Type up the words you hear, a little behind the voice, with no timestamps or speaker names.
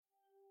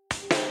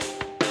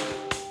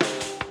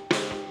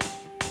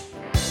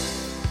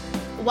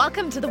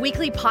Welcome to the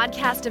weekly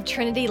podcast of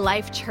Trinity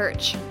Life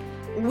Church.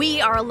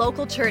 We are a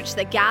local church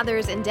that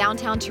gathers in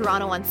downtown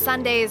Toronto on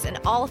Sundays and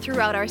all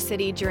throughout our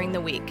city during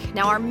the week.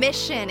 Now, our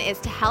mission is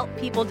to help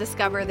people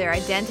discover their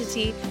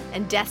identity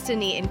and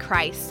destiny in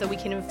Christ so we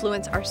can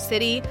influence our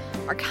city,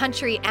 our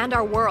country, and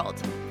our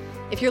world.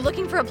 If you're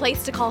looking for a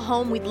place to call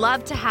home, we'd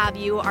love to have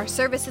you. Our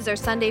services are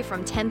Sunday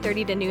from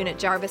 10:30 to noon at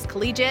Jarvis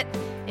Collegiate.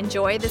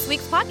 Enjoy this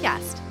week's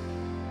podcast.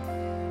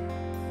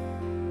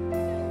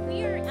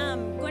 We are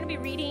going to be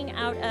reading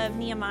out of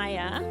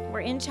Nehemiah.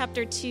 We're in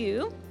chapter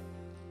 2.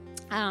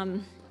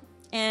 I'm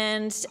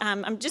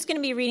just going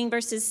to be reading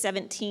verses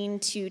 17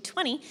 to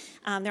 20.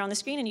 They're on the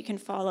screen and you can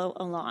follow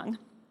along.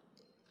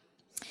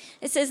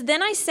 It says,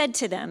 "Then I said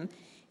to them,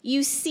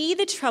 'You see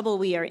the trouble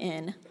we are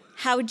in,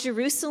 how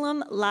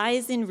Jerusalem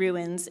lies in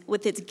ruins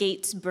with its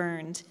gates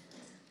burned.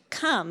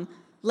 Come,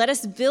 let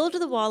us build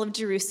the wall of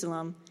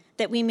Jerusalem,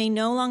 that we may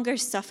no longer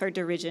suffer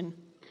derision.'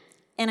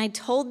 And I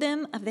told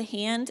them of the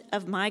hand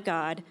of my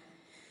God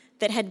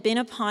that had been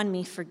upon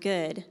me for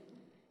good,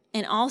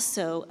 and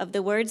also of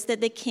the words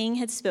that the king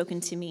had spoken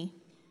to me.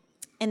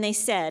 And they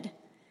said,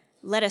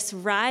 'Let us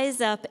rise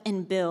up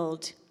and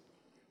build.'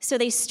 So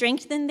they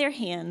strengthened their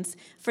hands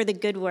for the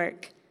good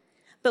work.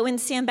 But when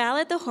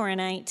Sanballat the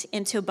Horonite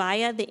and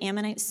Tobiah the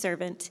Ammonite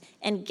servant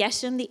and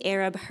Geshem the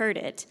Arab heard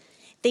it,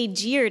 they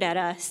jeered at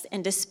us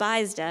and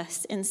despised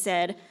us and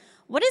said,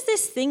 'What is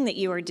this thing that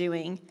you are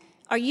doing?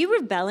 Are you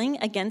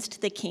rebelling against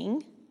the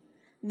king?'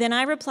 Then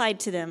I replied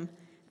to them,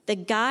 'The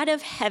God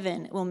of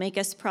heaven will make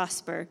us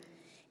prosper,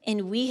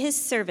 and we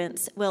his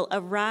servants will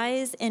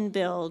arise and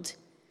build.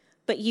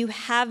 But you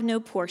have no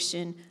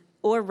portion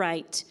or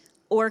right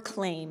or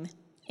claim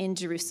in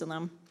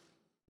Jerusalem.'"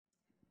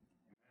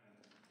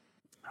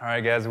 All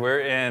right, guys,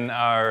 we're in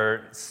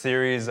our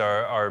series,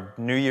 our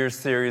New Year's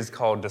series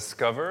called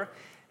Discover.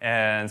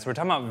 And so we're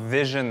talking about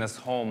vision this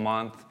whole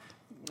month.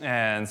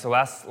 And so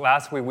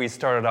last week we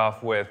started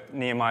off with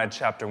Nehemiah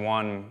chapter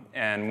 1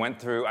 and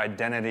went through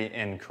identity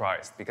in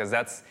Christ, because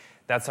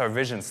that's our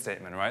vision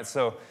statement, right?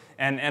 So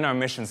and our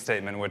mission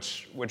statement,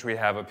 which we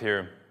have up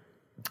here.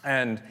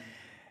 And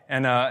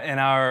in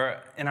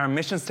our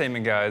mission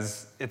statement,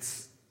 guys,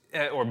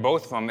 or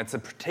both of them, it's a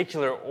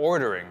particular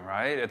ordering,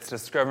 right? It's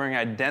discovering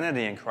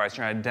identity in Christ.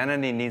 Your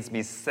identity needs to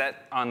be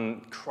set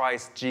on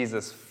Christ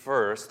Jesus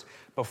first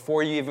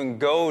before you even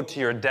go to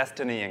your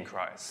destiny in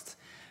Christ.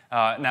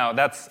 Now,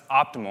 that's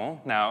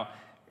optimal. Now,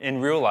 in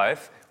real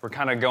life, we're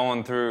kind of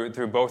going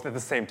through both at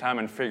the same time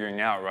and figuring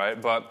out, right?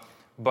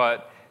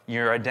 But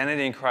your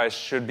identity in Christ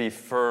should be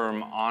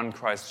firm on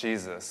Christ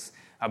Jesus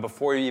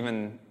before you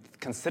even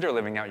consider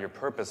living out your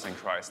purpose in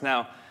Christ.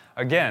 Now,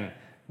 again,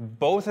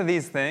 both of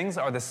these things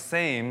are the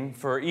same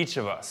for each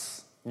of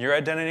us. Your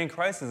identity in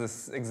Christ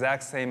is the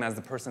exact same as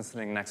the person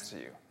sitting next to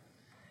you.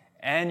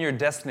 And your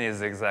destiny is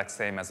the exact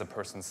same as the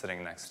person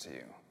sitting next to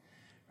you,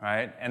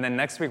 right? And then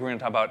next week, we're going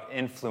to talk about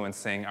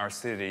influencing our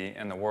city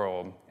and the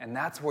world. And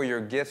that's where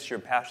your gifts, your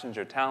passions,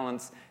 your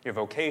talents, your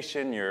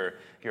vocation,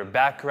 your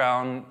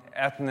background,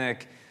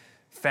 ethnic,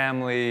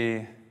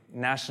 family,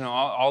 national,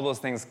 all those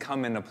things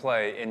come into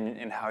play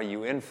in how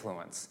you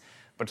influence.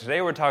 But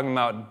today we're talking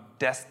about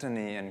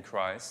destiny in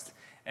Christ,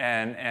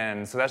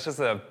 and so that's just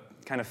a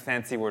kind of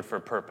fancy word for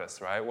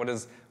purpose, right? What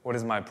is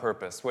my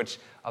purpose? Which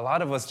a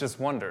lot of us just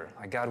wonder,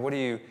 like, God, what do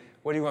you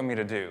want me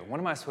to do? What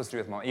am I supposed to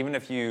do with my life? Even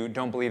if you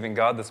don't believe in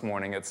God this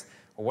morning, it's,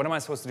 well, what am I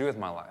supposed to do with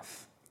my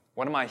life?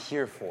 What am I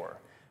here for?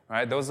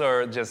 Right? Those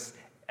are just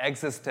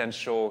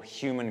existential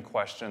human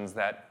questions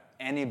that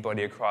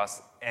anybody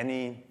across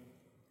any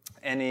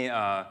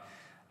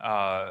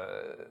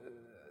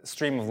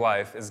stream of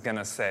life is going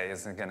to say,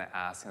 is going to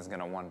ask, is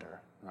going to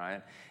wonder,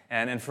 right?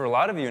 And for a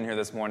lot of you in here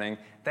this morning,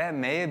 that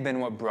may have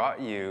been what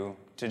brought you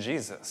to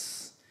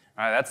Jesus,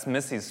 right? That's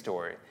Missy's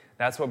story.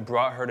 That's what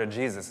brought her to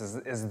Jesus,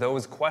 is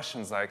those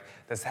questions like,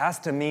 this has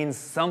to mean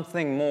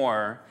something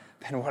more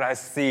than what I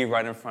see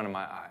right in front of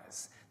my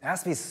eyes. There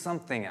has to be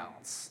something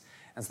else.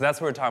 And so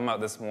that's what we're talking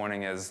about this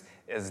morning is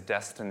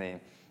destiny.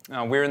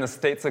 We were in the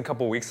States a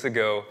couple weeks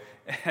ago,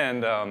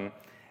 and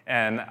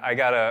I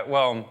got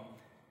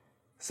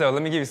so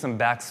let me give you some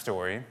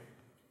backstory.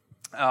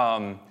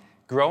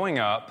 Growing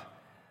up,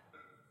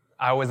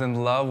 I was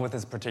in love with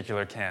this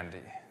particular candy.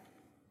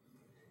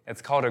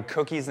 It's called a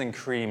cookies and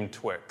cream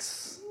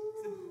Twix.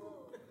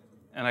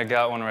 And I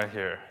got one right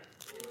here.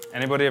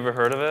 Anybody ever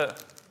heard of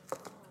it?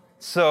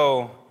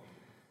 So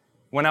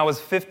when I was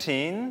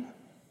 15,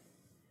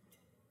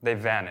 they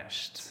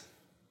vanished.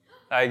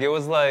 Like, it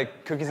was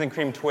like cookies and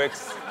cream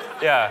Twix.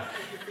 Yeah.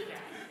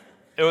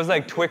 It was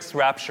like Twix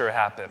rapture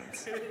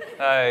happened.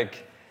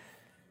 Like,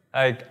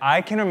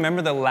 I can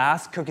remember the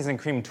last cookies and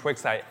cream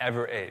Twix I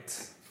ever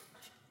ate.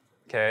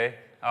 Okay?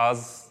 I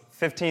was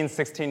 15,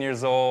 16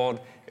 years old.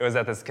 It was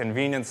at this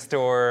convenience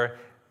store,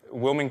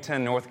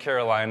 Wilmington, North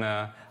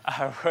Carolina.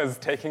 I was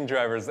taking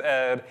driver's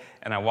ed,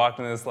 and I walked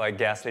into this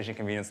gas station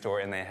convenience store,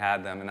 and they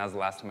had them, and that was the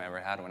last time I ever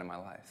had one in my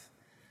life.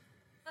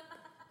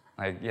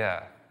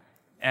 Yeah.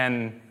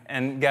 And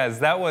guys,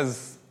 that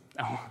was,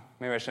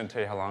 maybe I shouldn't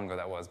tell you how long ago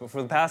that was, but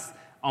for the past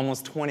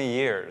almost 20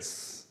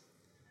 years,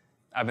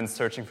 I've been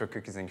searching for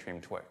cookies and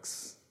cream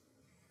Twix.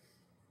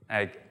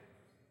 Like,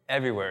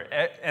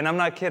 everywhere. And I'm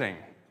not kidding.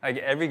 Like,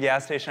 every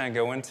gas station I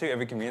go into,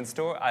 every convenience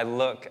store, I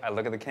look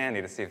at the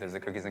candy to see if there's a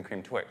cookies and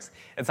cream Twix.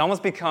 It's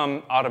almost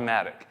become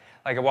automatic.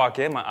 Like, I walk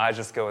in, my eyes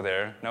just go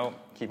there. Nope,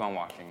 keep on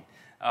walking.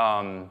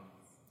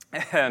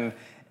 And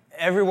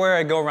everywhere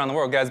I go around the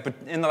world, guys, but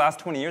in the last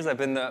 20 years, I've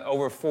been to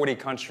over 40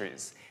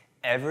 countries.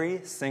 Every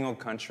single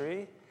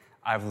country,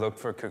 I've looked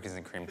for cookies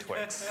and cream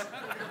Twix.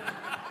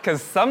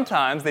 Because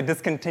sometimes they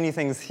discontinue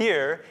things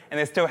here, and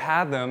they still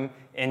have them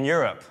in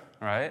Europe,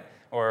 right?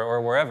 Or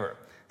wherever.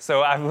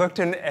 So I've looked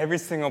in every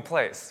single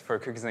place for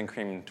cookies and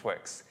cream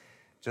Twix.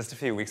 Just a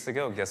few weeks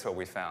ago, guess what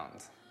we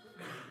found?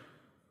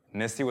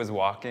 Missy was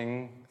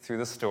walking through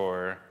the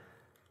store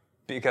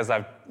because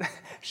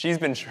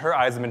her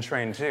eyes have been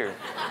trained too.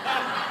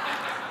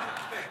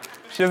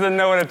 She doesn't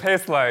know what it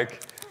tastes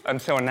like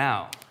until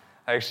now.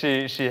 Like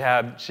she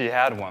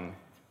had one.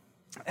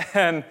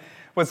 And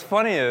what's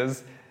funny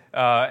is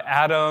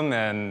Adam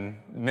and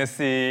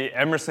Missy,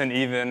 Emerson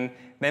even,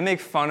 they make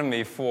fun of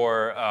me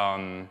for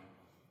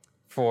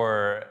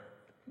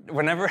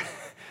whenever,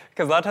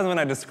 because a lot of times when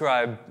I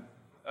describe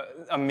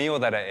a meal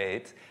that I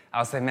ate,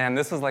 I'll say, man,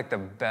 this was like the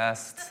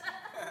best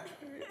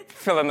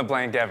fill in the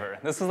blank ever.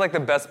 This was like the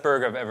best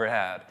burger I've ever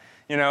had.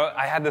 You know,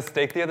 I had the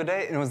steak the other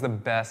day, and it was the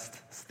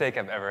best steak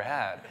I've ever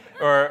had.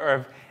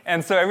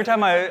 And so every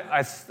time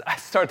I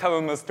start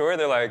telling them a story,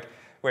 they're like,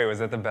 wait, was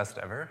that the best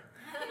ever?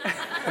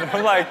 And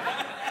I'm like,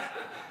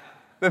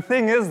 the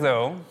thing is,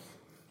 though,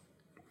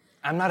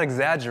 I'm not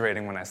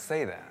exaggerating when I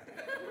say that.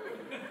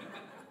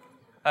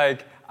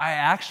 Like, I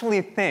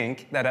actually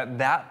think that at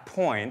that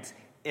point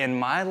in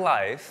my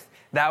life,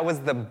 that was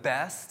the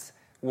best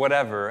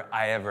whatever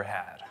I ever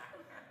had.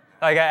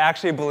 Like, I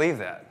actually believe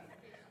that.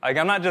 Like,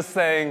 I'm not just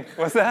saying,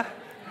 what's that?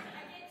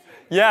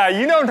 Yeah,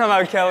 you know what I'm talking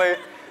about, Kelly.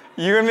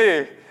 You and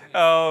me.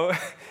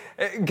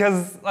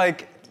 Because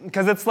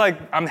it's like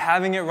I'm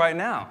having it right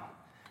now,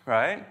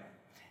 right?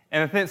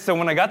 And so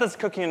when I got this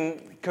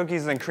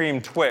cookies and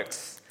cream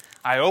Twix,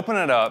 I opened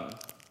it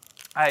up,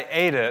 I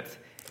ate it,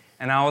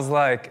 and I was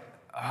like,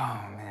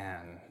 oh,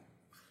 man,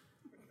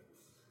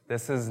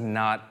 this is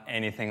not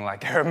anything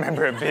like I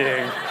remember it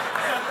being.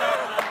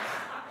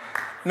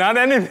 Not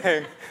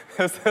anything.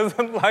 This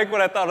isn't like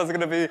what I thought it was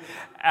going to be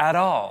at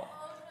all.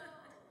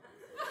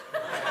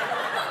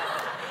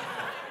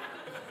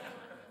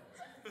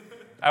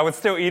 I would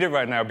still eat it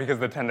right now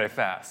because of the 10-day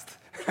fast.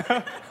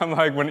 I'm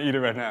like, wouldn't eat it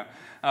right now.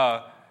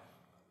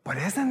 But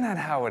isn't that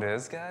how it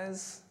is,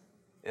 guys?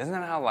 Isn't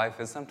that how life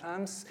is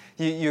sometimes?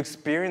 You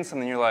experience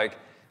something, you're like,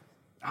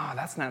 oh,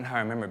 that's not how I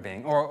remember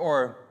being.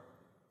 Or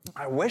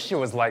I wish it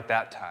was like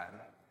that time.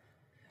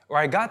 Or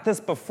I got this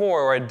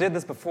before, or I did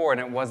this before, and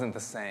it wasn't the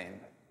same.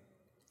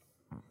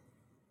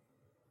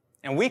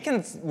 And we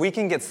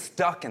can get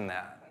stuck in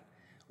that.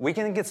 We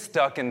can get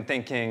stuck in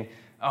thinking,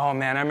 oh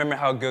man, I remember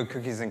how good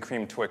cookies and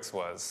cream Twix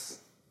was.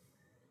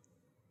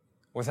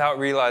 Without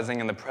realizing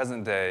in the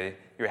present day,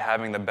 you're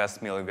having the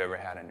best meal you've ever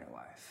had in your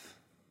life.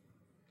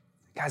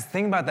 Guys,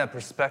 think about that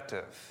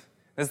perspective.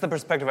 This is the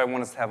perspective I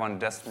want us to have on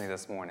Destiny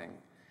this morning.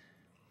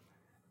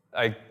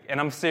 And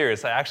I'm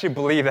serious, I actually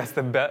believe that's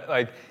the best,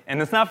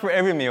 and it's not for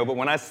every meal, but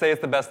when I say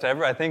it's the best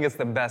ever, I think it's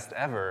the best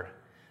ever.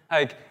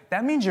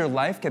 That means your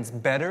life gets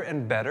better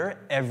and better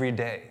every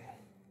day.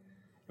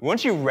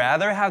 Wouldn't you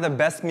rather have the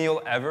best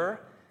meal ever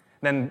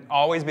than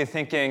always be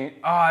thinking,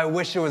 oh, I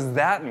wish it was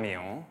that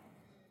meal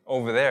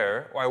over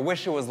there, or I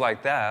wish it was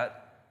like that?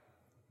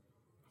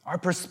 Our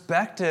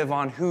perspective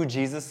on who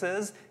Jesus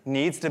is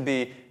needs to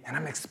be, and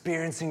I'm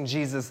experiencing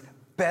Jesus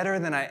better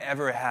than I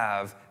ever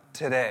have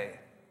today.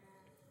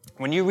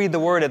 When you read the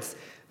word, it's,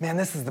 man,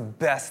 this is the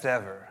best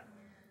ever.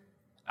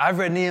 I've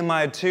read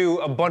Nehemiah 2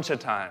 a bunch of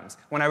times.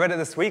 When I read it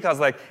this week, I was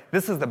like,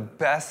 this is the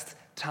best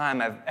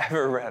time I've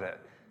ever read it.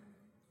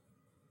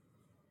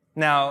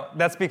 Now,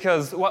 that's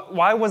because,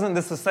 why wasn't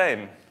this the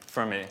same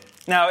for me?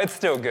 Now, it's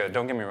still good,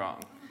 don't get me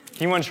wrong.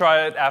 If you want to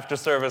try it after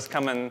service,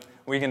 come in,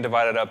 we can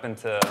divide it up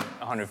into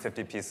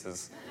 150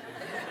 pieces.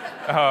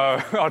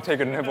 I'll take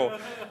a nibble.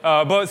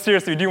 But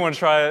seriously, do you want to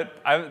try it?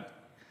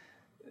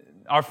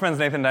 Our friends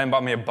Nathan and Diane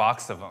bought me a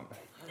box of them,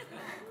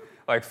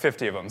 like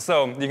 50 of them,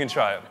 so you can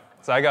try it.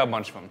 So I got a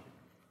bunch of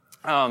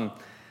them.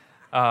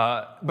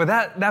 But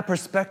that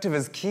perspective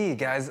is key,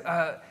 guys.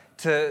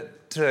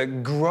 To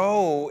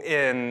grow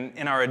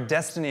in our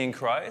destiny in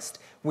Christ,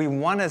 we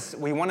want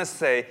to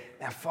say,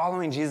 man,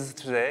 following Jesus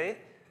today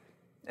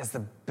is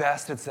the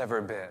best it's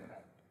ever been.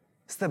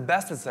 It's the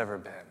best it's ever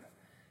been.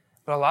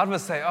 But a lot of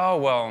us say, oh,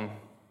 well,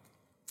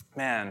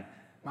 man,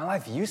 my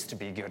life used to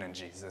be good in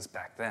Jesus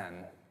back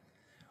then.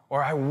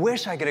 Or I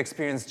wish I could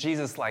experience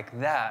Jesus like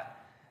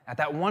that. At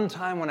that one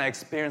time when I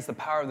experienced the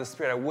power of the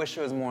Spirit, I wish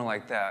it was more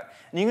like that.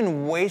 And you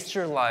can waste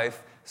your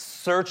life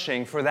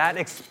searching for that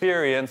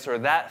experience or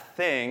that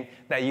thing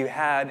that you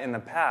had in the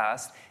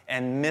past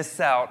and miss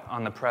out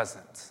on the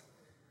present.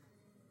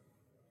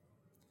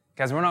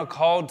 Guys, we're not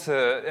called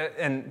to,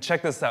 and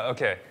check this out,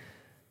 okay.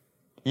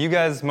 You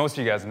guys, most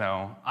of you guys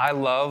know, I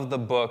love the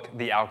book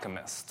The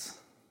Alchemist.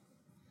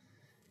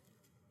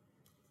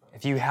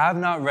 If you have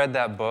not read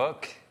that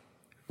book,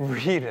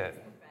 read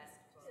it.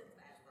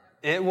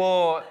 It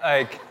will,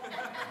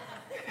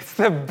 it's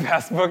the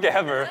best book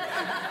ever,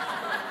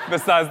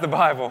 besides the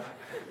Bible.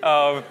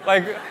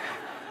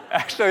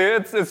 Actually,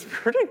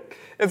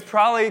 it's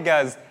probably,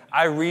 guys,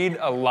 I read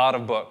a lot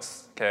of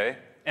books, okay?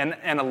 And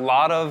a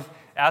lot of,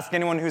 ask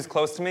anyone who's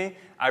close to me,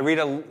 I read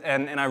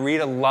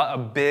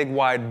a big,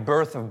 wide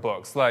berth of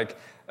books,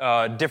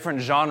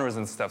 different genres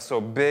and stuff. So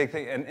big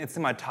thing, and it's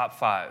in my top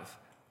 5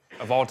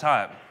 of all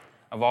time,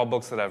 of all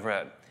books that I've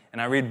read. And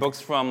I read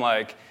books from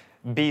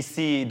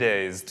BC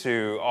days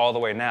to all the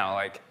way now,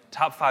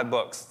 top 5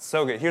 books.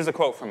 So good. Here's a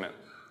quote from it.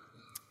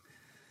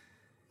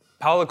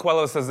 Paulo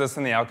Coelho says this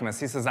in The Alchemist.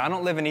 He says, "I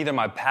don't live in either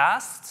my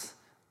past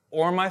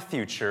or my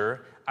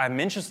future. I'm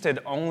interested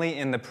only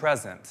in the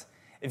present.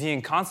 If you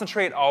can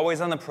concentrate always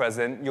on the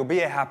present, you'll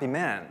be a happy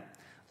man.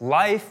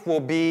 Life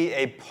will be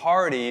a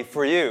party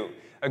for you,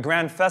 a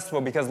grand festival,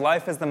 because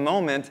life is the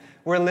moment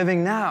we're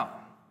living now.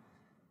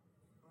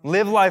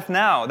 Live life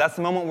now. That's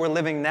the moment we're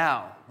living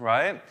now,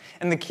 right?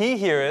 And the key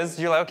here is,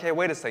 you're like, okay,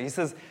 wait a second. He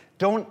says,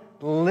 don't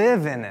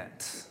live in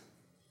it.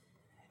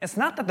 It's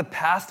not that the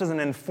past doesn't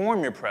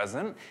inform your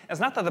present. It's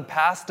not that the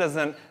past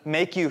doesn't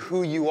make you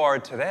who you are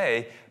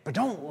today, but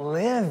don't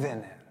live in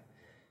it.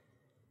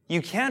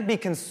 You can't be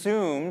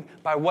consumed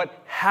by what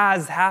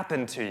has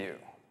happened to you.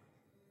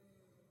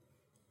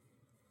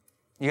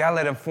 You gotta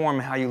let it inform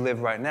how you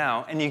live right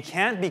now, and you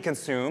can't be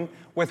consumed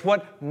with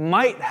what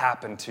might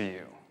happen to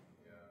you.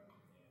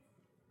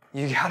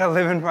 You gotta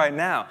live in right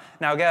now.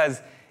 Now,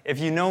 guys, if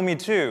you know me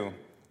too,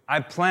 I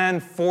plan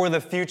for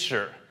the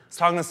future. I was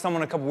talking to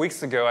someone a couple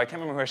weeks ago. I can't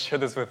remember who I shared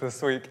this with this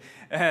week,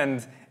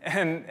 and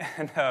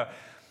I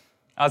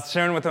was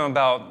sharing with them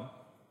about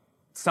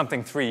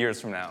something 3 years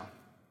from now.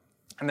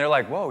 And they're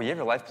like, whoa, you have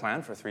your life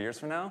planned for 3 years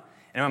from now?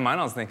 And in my mind,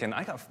 I was thinking,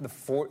 I got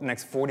the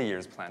next 40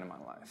 years planned in my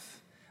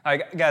life.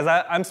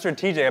 Guys, I'm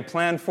strategic. I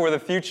plan for the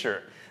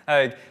future.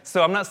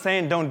 So I'm not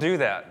saying don't do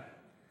that.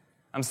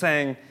 I'm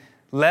saying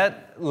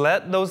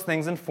let those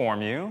things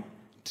inform you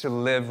to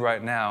live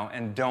right now,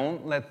 and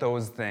don't let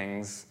those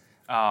things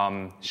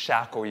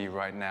shackle you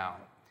right now.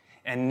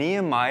 And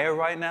Nehemiah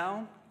right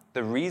now,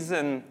 the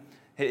reason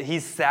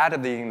he's sad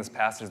at being in this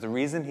passage, the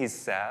reason he's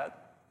sad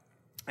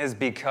is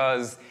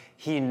because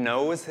he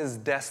knows his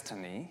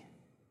destiny,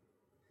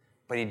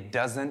 but he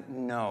doesn't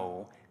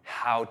know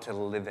how to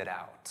live it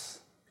out.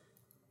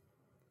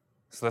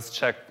 So let's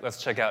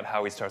check out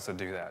how he starts to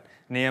do that.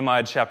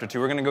 Nehemiah chapter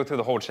 2. We're going to go through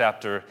the whole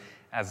chapter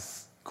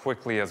as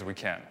quickly as we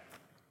can.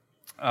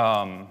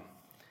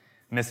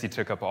 Missy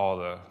took up all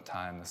the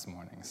time this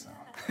morning, so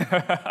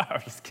I'm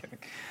just kidding.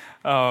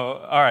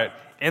 All right.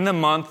 In the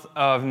month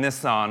of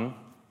Nisan,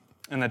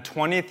 in the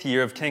 20th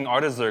year of King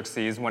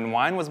Artaxerxes, when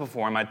wine was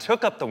before him, I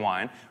took up the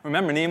wine.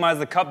 Remember, Nehemiah is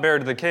the cupbearer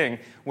to the king,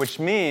 which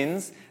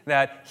means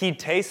that he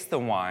tastes the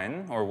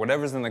wine, or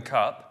whatever's in the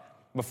cup,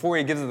 before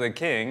he gives it to the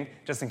king,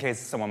 just in case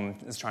someone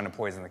is trying to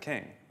poison the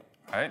king,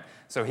 right?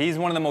 So he's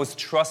one of the most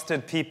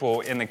trusted people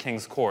in the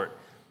king's court.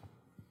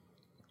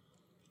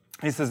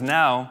 He says,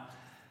 now,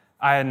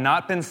 I had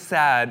not been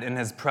sad in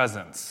his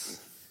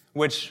presence,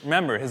 which,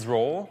 remember, his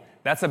role,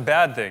 that's a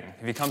bad thing.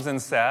 If he comes in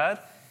sad,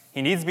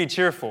 he needs to be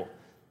cheerful,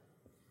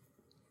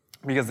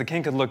 because the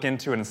king could look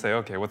into it and say,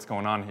 okay, what's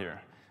going on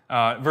here?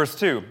 Verse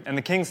 2, and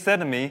the king said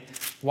to me,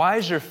 why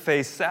is your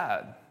face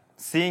sad,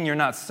 seeing you're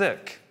not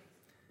sick?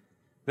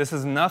 This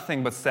is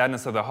nothing but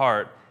sadness of the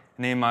heart.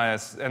 Nehemiah,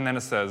 and then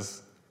it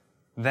says,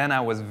 then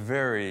I was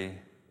very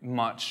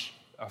much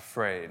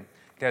afraid.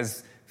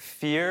 Guys,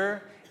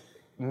 fear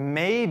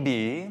may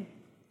be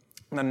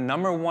the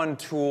number one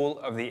tool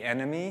of the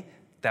enemy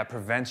that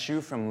prevents you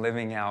from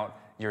living out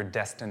your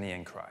destiny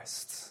in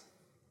Christ.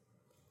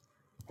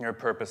 Your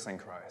purpose in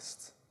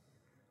Christ.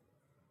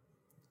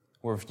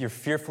 Or if you're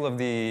fearful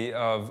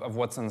of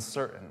what's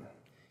uncertain.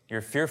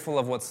 You're fearful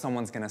of what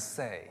someone's going to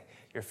say.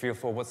 You're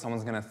fearful of what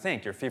someone's going to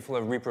think. You're fearful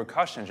of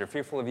repercussions. You're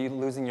fearful of you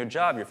losing your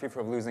job. You're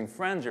fearful of losing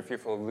friends. You're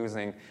fearful of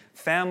losing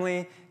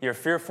family. You're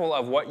fearful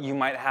of what you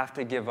might have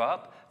to give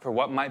up for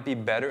what might be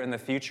better in the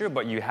future,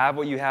 but you have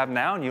what you have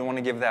now and you don't want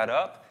to give that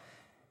up.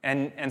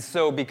 And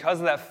so because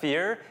of that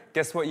fear,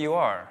 guess what you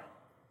are?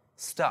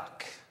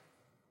 Stuck.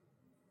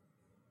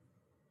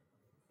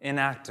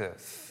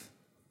 Inactive.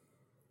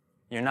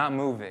 You're not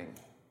moving.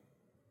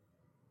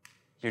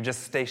 You're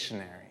just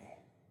stationary.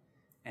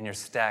 And you're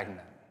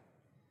stagnant.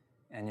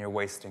 And you're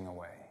wasting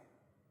away.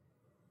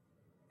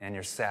 And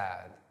you're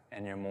sad.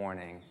 And you're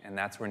mourning. And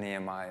that's where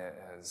Nehemiah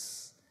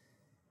is.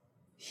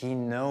 He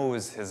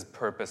knows his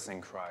purpose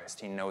in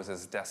Christ. He knows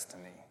his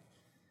destiny.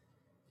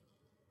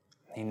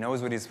 He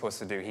knows what he's supposed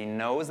to do. He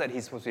knows that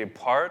he's supposed to be a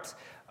part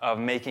of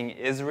making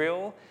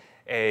Israel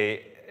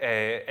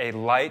a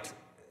light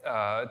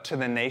to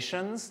the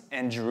nations,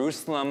 and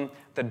Jerusalem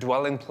the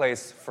dwelling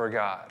place for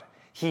God.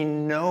 He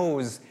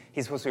knows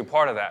he's supposed to be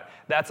part of that.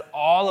 That's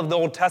all of the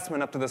Old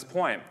Testament up to this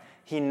point.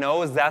 He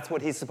knows that's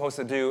what he's supposed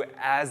to do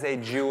as a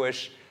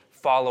Jewish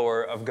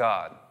follower of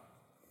God.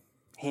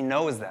 He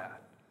knows that.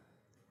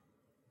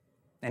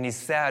 And he's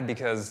sad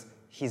because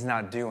he's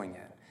not doing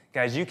it.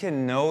 Guys, you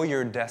can know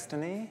your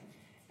destiny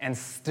and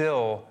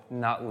still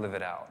not live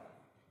it out.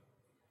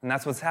 And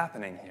that's what's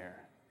happening here.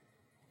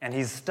 And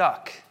he's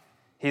stuck.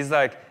 He's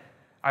like,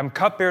 I'm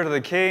cupbearer to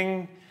the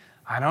king.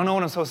 I don't know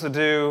what I'm supposed to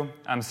do.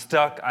 I'm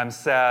stuck. I'm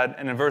sad.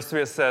 And in verse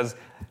 3 it says,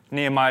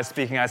 Nehemiah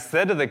speaking, I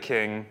said to the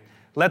king,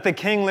 let the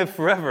king live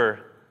forever.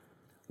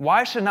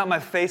 Why should not my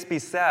face be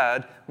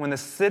sad when the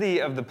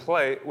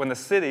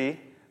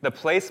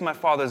place of my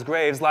father's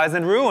graves lies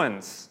in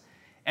ruins,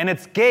 and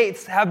its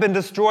gates have been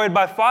destroyed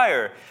by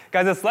fire?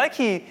 Guys, it's like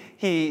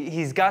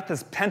he's got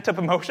this pent-up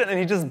emotion, and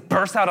he just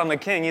bursts out on the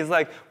king. He's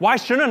like, why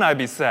shouldn't I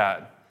be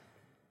sad?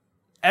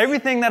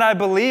 Everything that I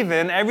believe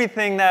in,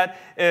 everything that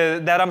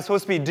I'm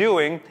supposed to be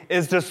doing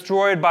is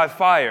destroyed by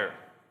fire.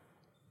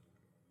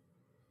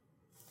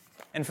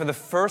 And for the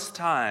first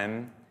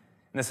time,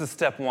 and this is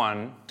step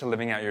 1 to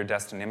living out your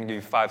destiny. I'm going to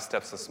give you 5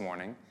 steps this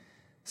morning.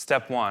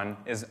 Step 1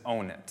 is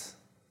own it.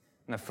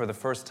 And for the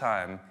first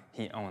time,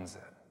 he owns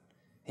it.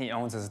 He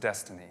owns his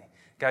destiny.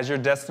 Guys, your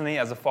destiny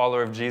as a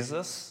follower of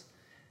Jesus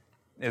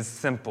is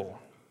simple.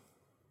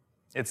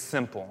 It's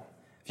simple.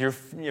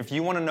 If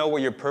you want to know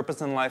what your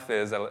purpose in life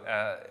is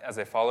as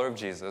a follower of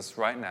Jesus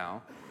right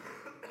now,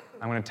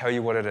 I'm going to tell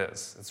you what it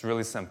is. It's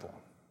really simple.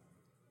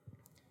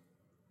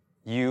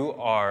 You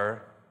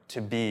are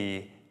to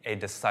be a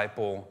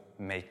disciple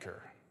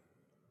maker.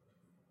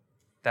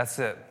 That's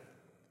it.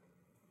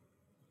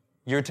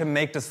 You're to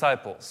make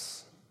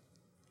disciples.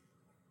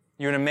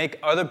 You're to make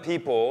other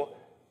people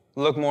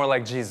look more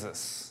like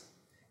Jesus.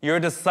 You're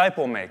a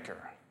disciple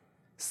maker.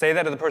 Say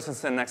that to the person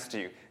sitting next to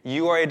you.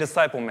 You are a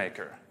disciple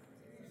maker.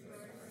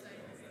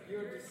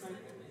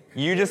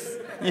 You just,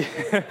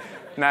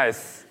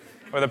 nice.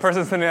 Or the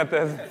person sitting at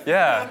this,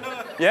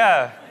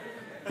 yeah.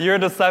 You're a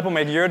disciple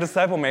maker. You're a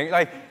disciple maker.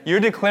 Like, you're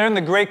declaring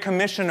the Great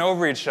Commission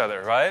over each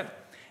other, right?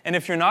 And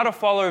if you're not a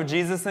follower of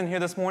Jesus in here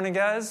this morning,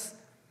 guys,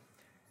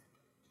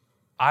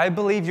 I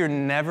believe you're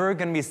never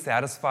going to be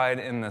satisfied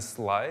in this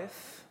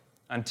life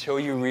until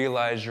you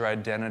realize your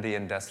identity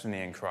and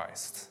destiny in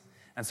Christ.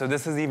 And so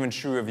this is even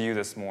true of you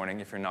this morning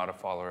if you're not a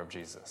follower of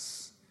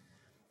Jesus.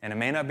 And it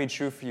may not be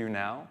true for you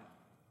now,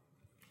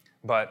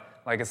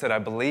 but like I said, I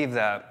believe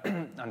that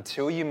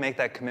until you make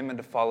that commitment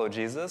to follow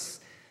Jesus,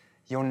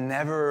 you'll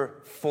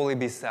never fully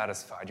be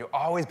satisfied. You'll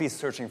always be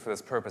searching for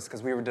this purpose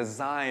because we were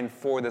designed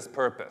for this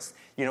purpose.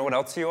 You know what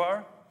else you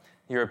are?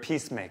 You're a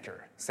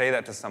peacemaker. Say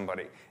that to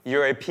somebody.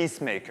 You're a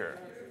peacemaker.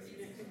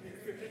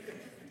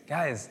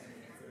 Guys,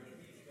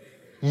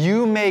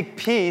 you make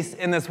peace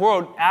in this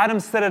world. Adam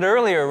said it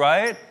earlier,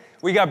 right?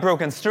 We got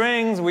broken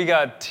strings, we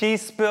got tea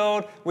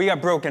spilled, we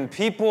got broken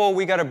people,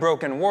 we got a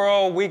broken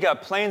world, we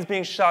got planes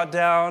being shot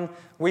down,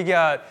 we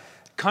got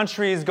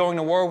countries going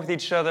to war with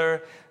each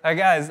other.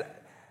 Guys,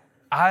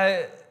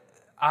 I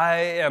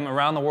am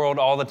around the world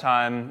all the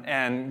time,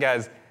 and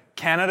guys,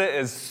 Canada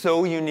is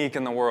so unique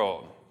in the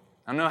world.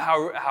 I don't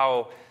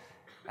know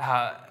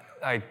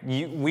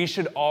we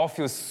should all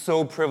feel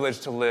so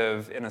privileged to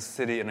live in a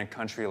city, in a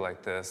country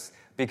like this,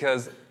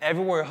 because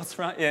everywhere else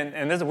around,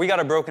 and we got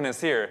our brokenness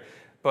here,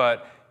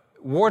 but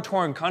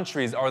war-torn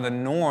countries are the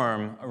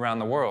norm around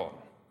the world.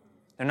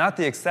 They're not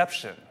the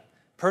exception.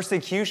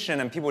 Persecution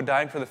and people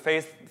dying for the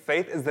faith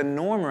is the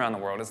norm around the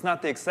world. It's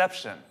not the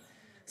exception.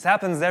 This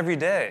happens every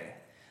day.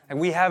 And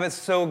we have it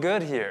so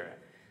good here.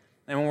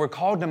 And when we're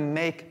called to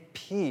make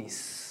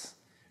peace,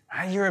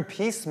 right? You're a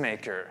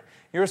peacemaker.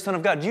 You're a son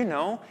of God. Do you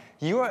know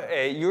you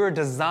are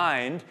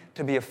designed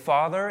to be a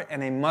father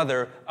and a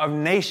mother of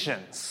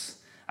nations?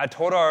 I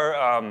told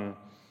our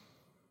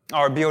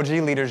BOG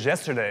leaders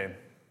yesterday,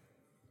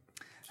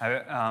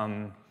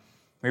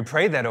 we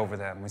prayed that over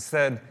them. We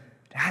said,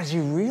 as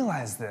you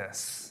realize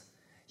this,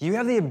 you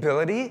have the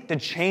ability to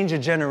change a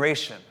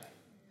generation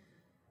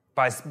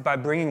by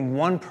bringing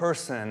one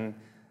person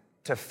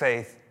to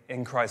faith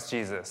in Christ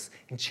Jesus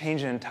and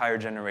change an entire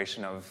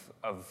generation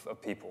of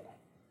people.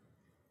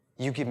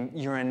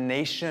 You're a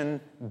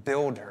nation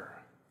builder.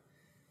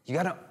 You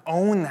got to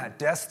own that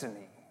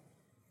destiny.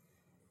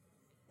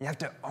 You have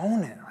to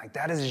own it. Like,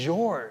 that is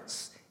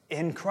yours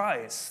in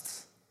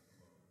Christ.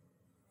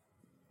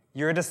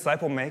 You're a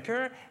disciple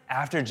maker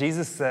after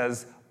Jesus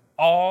says,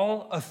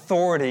 all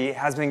authority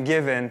has been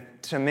given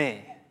to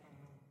me,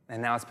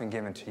 and now it's been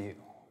given to you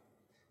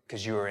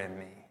because you are in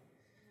me.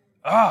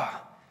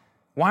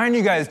 Why aren't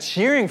you guys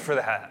cheering for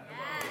that?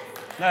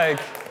 Like,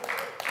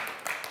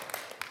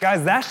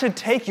 guys, that should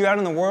take you out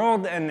in the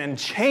world and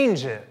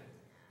change it.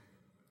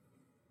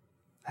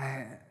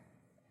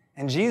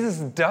 And Jesus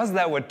does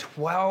that with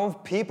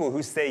 12 people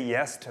who say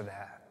yes to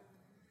that.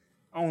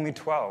 Only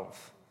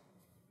 12.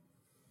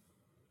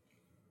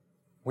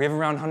 We have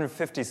around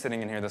 150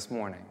 sitting in here this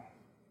morning.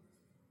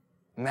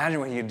 Imagine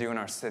what you could do in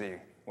our city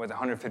with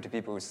 150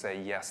 people who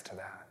say yes to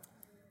that.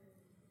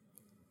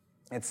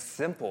 It's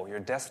simple. Your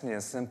destiny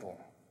is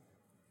simple.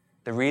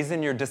 The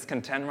reason you're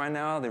discontent right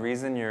now, the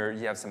reason you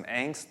have some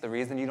angst, the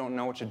reason you don't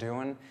know what you're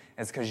doing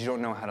is because you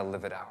don't know how to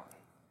live it out.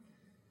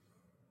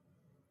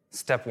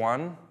 Step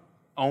 1,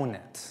 own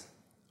it.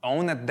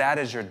 Own that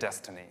is your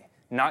destiny,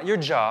 not your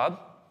job.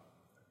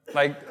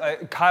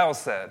 Like Kyle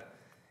said,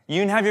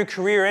 You can have your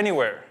career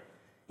anywhere.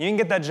 You can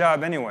get that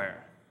job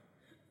anywhere.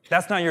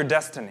 That's not your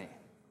destiny.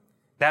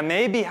 That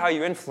may be how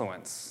you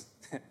influence.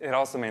 It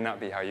also may not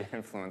be how you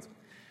influence.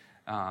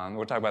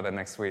 We'll talk about that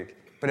next week.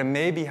 But it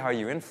may be how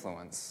you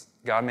influence.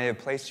 God may have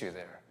placed you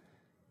there.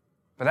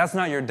 But that's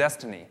not your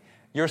destiny.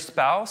 Your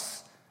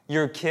spouse,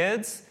 your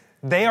kids,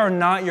 they are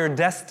not your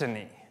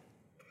destiny.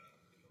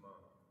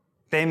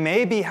 They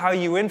may be how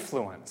you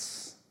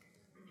influence.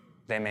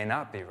 They may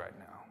not be right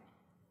now.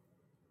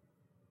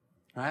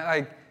 Right?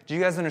 Like, do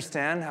you guys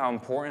understand how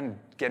important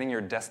getting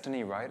your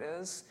destiny right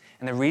is?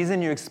 And the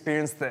reason you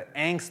experience the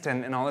angst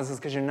and all this is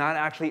because you're not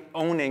actually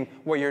owning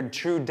what your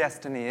true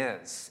destiny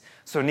is.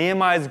 So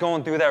Nehemiah is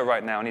going through that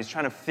right now, and he's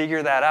trying to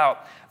figure that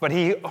out. But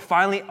he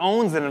finally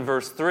owns it in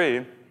verse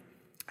 3.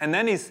 And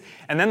then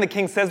the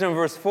king says to him in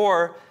verse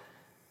 4,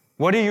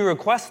 what are you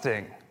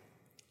requesting?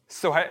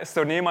 So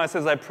Nehemiah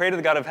says, I pray to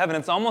the God of heaven.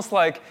 It's almost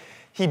like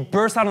he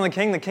bursts out on the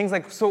king. The king's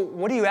like, so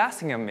what are you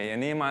asking of me?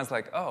 And Nehemiah's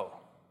like, oh,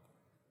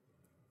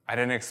 I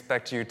didn't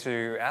expect you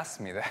to ask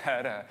me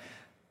that.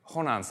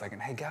 Hold on a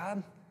second. Hey,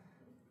 God,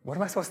 what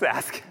am I supposed to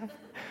ask him?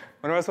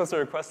 What am I supposed to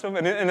request him?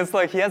 And it's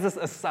like he has this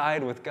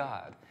aside with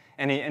God.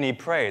 And he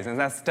prays. And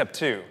that's step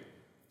 2.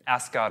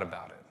 Ask God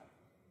about it.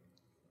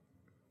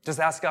 Just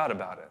ask God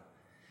about it.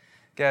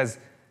 Guys,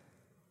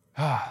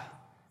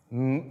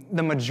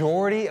 the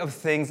majority of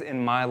things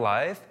in my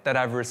life that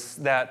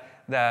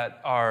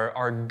that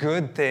are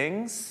good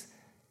things,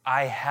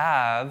 I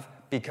have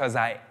because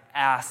I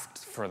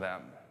asked for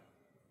them.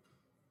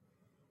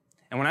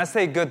 And when I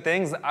say good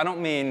things, I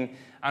don't mean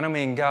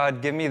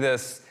God, give me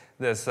this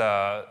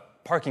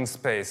parking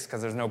space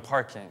because there's no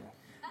parking.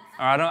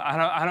 Or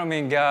I don't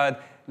mean God,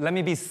 let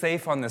me be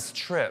safe on this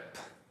trip.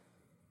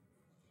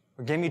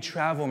 Or give me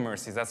travel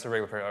mercies. That's a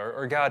regular prayer.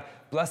 Or God,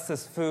 bless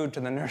this food to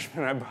the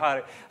nourishment of my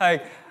body.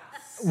 Like,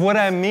 what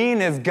I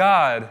mean is,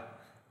 God,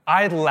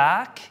 I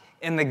lack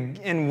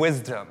in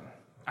wisdom.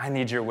 I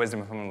need your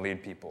wisdom if I'm going to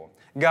lead people.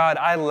 God,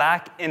 I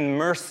lack in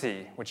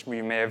mercy, which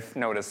you may have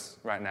noticed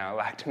right now. I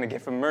lacked in the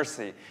gift of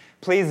mercy.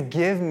 Please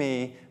give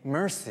me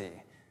mercy.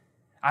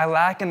 I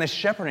lack in the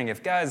shepherding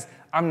gift. Guys,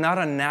 I'm not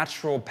a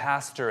natural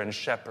pastor and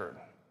shepherd.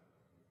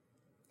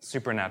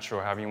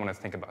 Supernatural, however you want to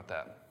think about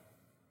that.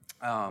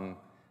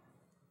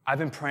 I've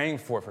been praying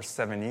for it for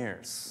 7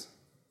 years.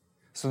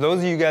 So those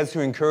of you guys who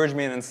encourage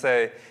me and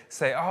say,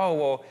 oh,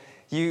 well,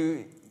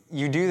 you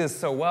do this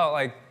so well,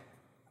 like,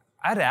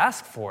 I had to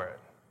ask for it.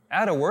 I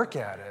had to work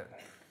at it.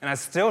 And I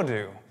still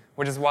do,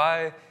 which is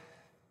why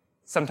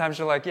sometimes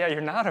you're like, yeah, you're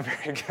not a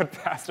very good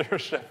pastor or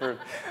shepherd.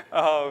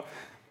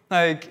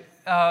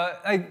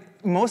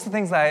 Most of the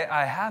things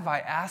I have, I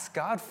ask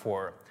God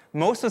for.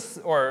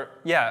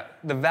 The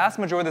vast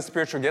majority of the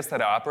spiritual gifts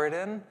that I operate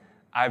in,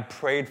 I've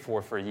prayed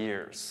for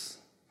years.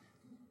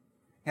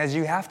 Because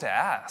you have to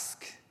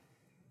ask.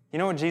 You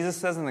know what Jesus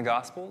says in the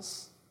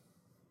Gospels?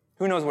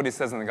 Who knows what he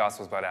says in the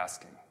Gospels about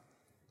asking?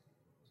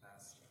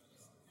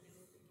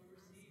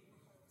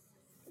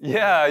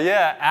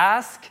 Yeah.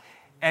 Ask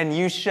and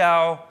you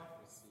shall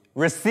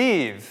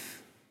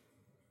receive.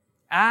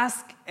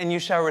 Ask and you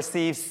shall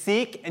receive.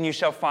 Seek and you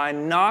shall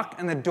find. Knock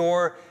and the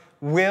door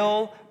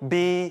will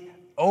be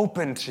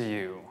open to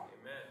you.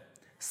 Amen.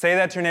 Say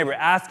that to your neighbor.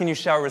 Ask and you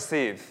shall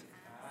receive.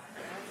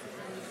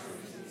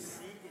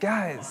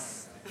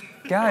 Guys,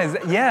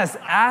 yes,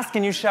 ask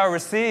and you shall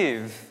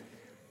receive.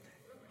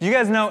 You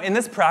guys know in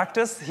this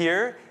practice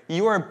here,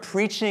 you are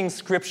preaching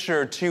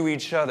scripture to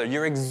each other.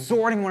 You're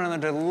exhorting one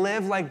another to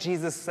live like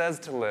Jesus says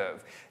to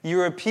live.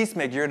 You're a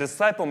peacemaker. You're a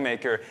disciple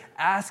maker.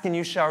 Ask and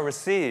you shall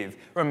receive.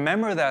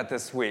 Remember that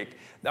this week.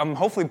 I'm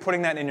hopefully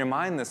putting that in your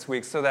mind this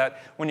week so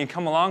that when you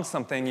come along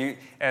something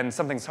and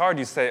something's hard,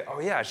 you say, oh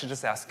yeah, I should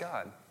just ask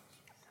God.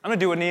 I'm going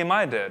to do what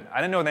Nehemiah did.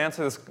 I didn't know the answer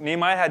to this.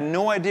 Nehemiah had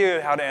no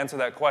idea how to answer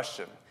that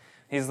question.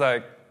 He's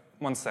like,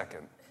 1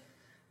 second.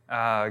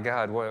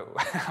 God,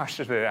 how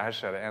should I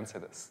answer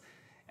this?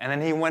 And then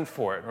he went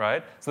for it,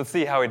 right? So let's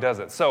see how he does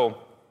it. So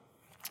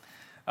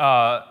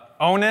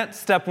own it,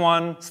 step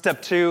 1.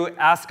 Step 2,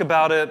 ask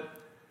about it.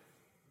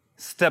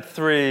 Step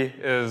 3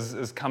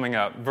 is coming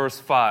up. Verse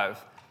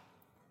 5,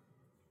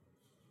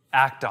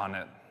 act on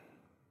it.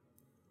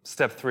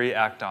 Step 3,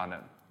 act on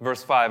it.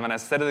 Verse 5, and I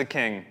said to the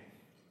king,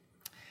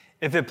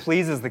 if it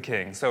pleases the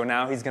king, so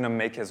now he's going to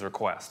make his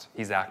request.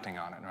 He's acting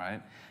on it,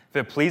 right? If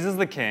it pleases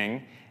the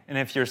king, and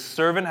if your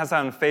servant has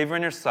found favor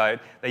in your sight,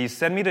 that you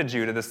send me to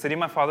Judah, the city of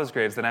my father's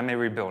graves, that I may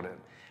rebuild it.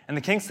 And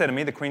the king said to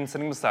me, the queen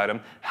sitting beside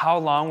him, how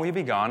long will you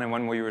be gone, and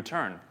when will you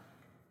return?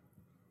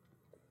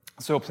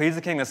 So it pleased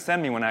the king to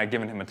send me when I had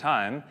given him a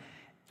time.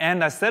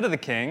 And I said to the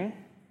king,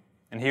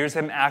 and here's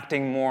him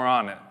acting more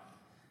on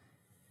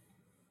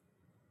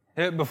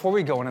it. Before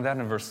we go into that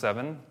in verse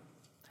 7,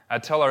 I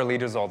tell our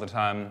leaders all the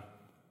time,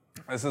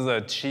 this is a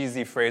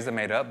cheesy phrase I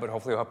made up, but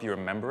hopefully it'll help you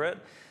remember it,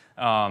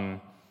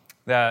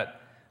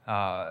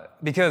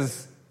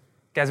 because,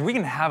 guys, we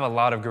can have a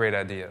lot of great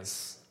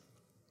ideas.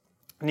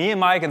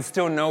 Nehemiah can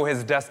still know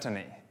his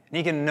destiny. And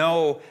he can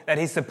know that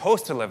he's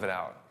supposed to live it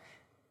out.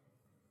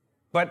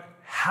 But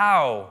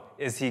how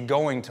is he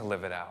going to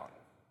live it out?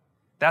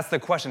 That's the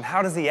question.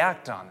 How does he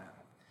act on it,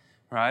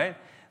 right?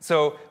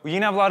 So you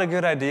can have a lot of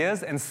good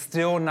ideas and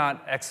still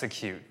not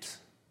execute,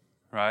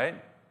 right?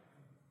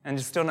 And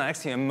just still not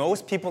execute. And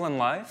most people in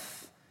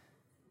life,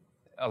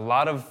 a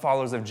lot of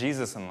followers of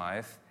Jesus in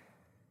life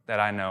that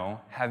I know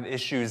have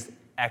issues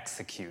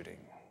executing.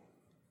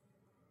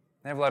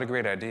 They have a lot of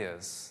great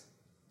ideas,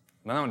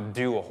 but they don't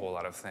do a whole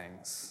lot of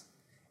things.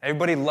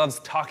 Everybody loves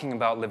talking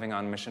about living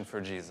on mission for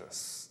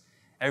Jesus.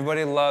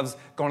 Everybody loves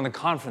going to the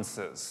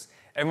conferences.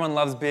 Everyone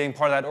loves being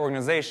part of that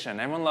organization.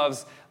 Everyone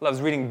loves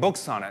reading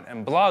books on it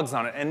and blogs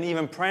on it and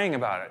even praying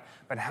about it.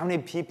 But how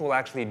many people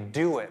actually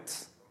do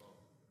it?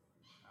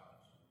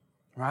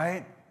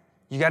 Right?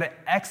 You got to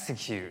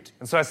execute.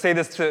 And so I say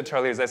this to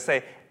our leaders. I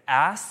say,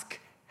 ask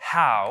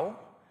how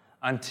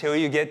until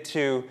you get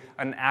to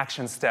an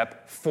action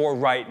step for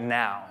right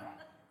now.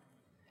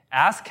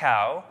 Ask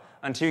how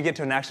until you get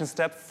to an action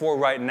step for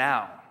right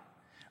now.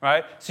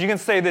 Right? So you can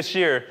say this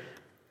year,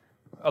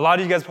 a lot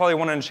of you guys probably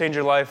want to change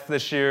your life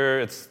this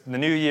year. It's the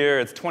new year.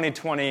 It's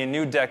 2020,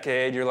 new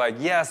decade. You're like,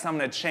 yes, I'm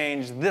going to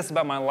change this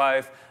about my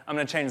life. I'm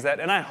going to change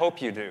that. And I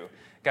hope you do.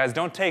 Guys,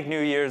 don't take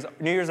New Year's.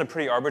 New Year's are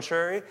pretty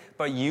arbitrary,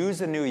 but use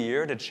the new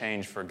year to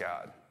change for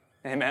God.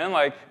 Amen?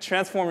 Like,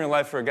 transform your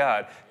life for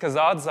God. Because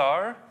odds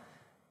are,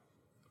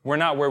 we're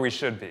not where we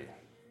should be.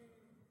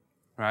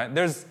 Right?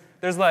 There's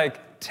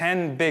like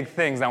 10 big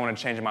things I want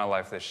to change in my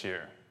life this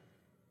year.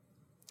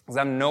 Because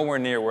I'm nowhere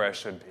near where I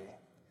should be.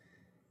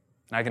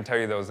 And I can tell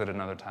you those at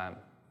another time.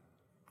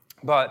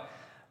 But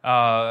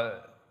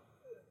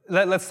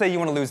let's say you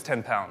want to lose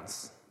 10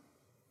 pounds.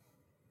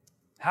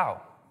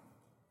 How?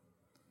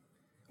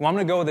 Well, I'm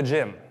going to go to the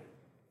gym.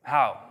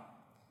 How?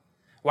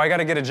 Well, I got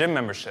to get a gym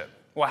membership.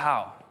 Well,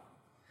 how?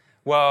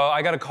 Well,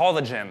 I got to call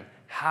the gym.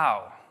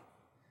 How?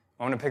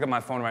 I'm going to pick up my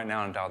phone right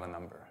now and dial the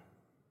number.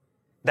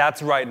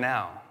 That's right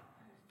now.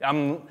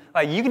 I'm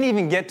like, you can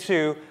even get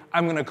to,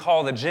 I'm going to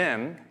call the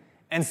gym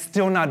and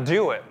still not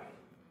do it.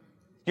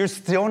 You're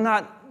still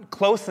not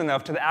close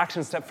enough to the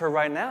action step for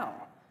right now.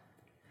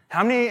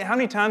 How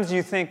many times do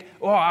you think,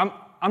 oh, I'm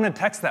going to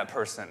text that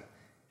person,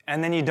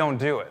 and then you don't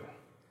do it?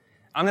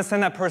 I'm going to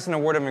send that person a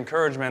word of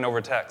encouragement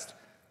over text.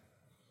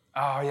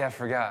 Oh, yeah, I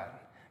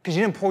forgot. Because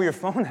you didn't pull your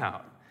phone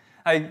out.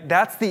 Like,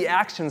 that's the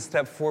action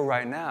step for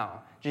right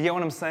now. Do you get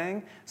what I'm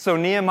saying? So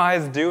Nehemiah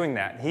is doing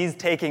that. He's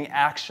taking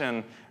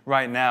action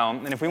right now.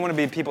 And if we want to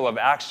be people of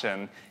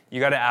action, you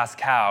got to ask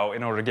how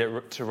in order to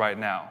get to right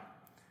now.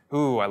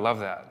 Ooh, I love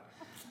that.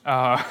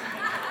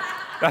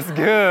 That's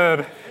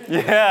good.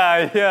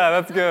 Yeah,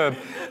 that's good.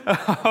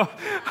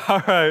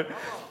 All right.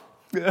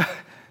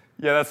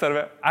 Yeah, that's sort of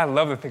it. I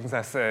love the things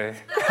I say.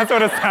 That's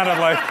what it sounded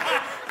like.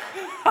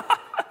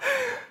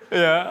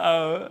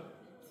 Yeah,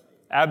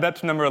 add that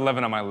to number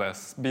 11 on my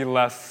list. Be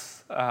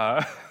less, things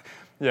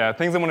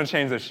I want to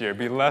change this year.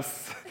 Be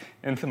less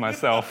into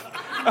myself.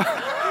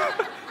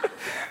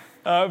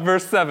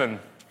 Verse 7.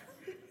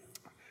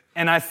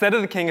 And I said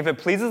to the king, if it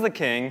pleases the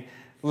king,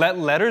 let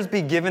letters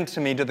be given to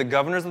me to the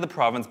governors of the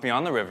province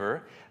beyond the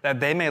river, that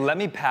they may let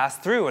me pass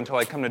through until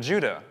I come to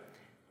Judah.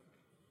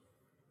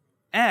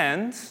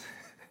 And,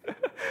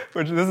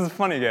 which this is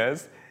funny,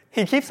 guys,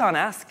 he keeps on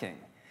asking.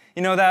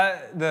 You know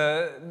that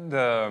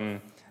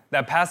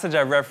that passage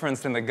I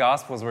referenced in the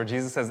Gospels where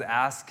Jesus says,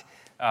 ask,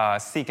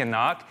 seek, and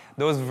knock,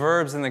 those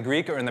verbs in the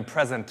Greek are in the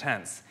present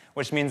tense,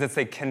 which means it's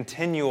a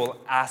continual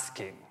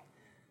asking.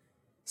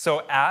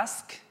 So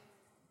ask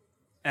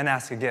and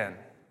ask again.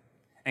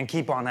 And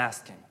keep on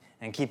asking,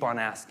 and keep on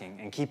asking,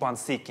 and keep on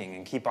seeking,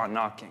 and keep on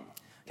knocking.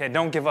 Okay,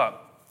 don't give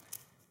up.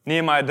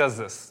 Nehemiah does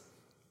this.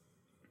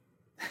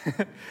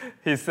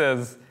 He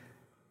says,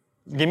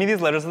 give me these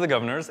letters to the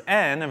governors,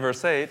 and, in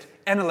verse 8,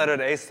 and a letter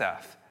to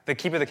Asaph, the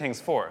keeper of the king's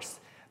forest.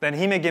 Then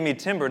he may give me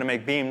timber to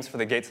make beams for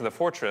the gates of the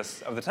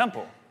fortress of the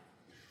temple.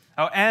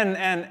 Oh,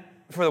 and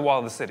for the wall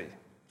of the city.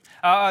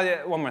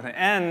 One more thing.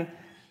 And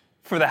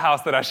for the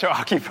house that I shall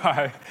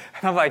occupy.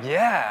 And I'm like,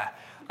 yeah.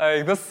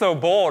 Like, this is so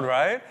bold,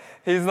 right?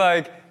 He's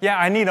like, yeah,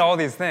 I need all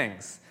these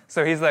things.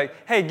 So he's like,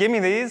 hey, give me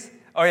these.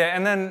 Oh, yeah,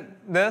 and then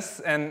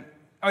this. And,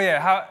 oh, yeah,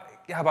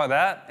 how about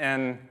that?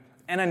 And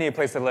I need a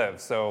place to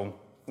live. So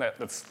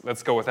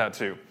let's go with that,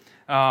 too.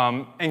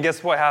 And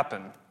guess what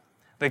happened?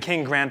 The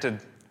king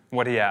granted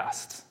what he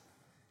asked.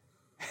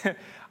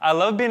 I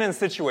love being in a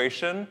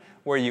situation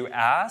where you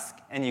ask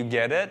and you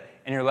get it,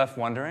 and you're left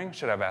wondering,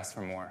 should I have asked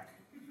for more?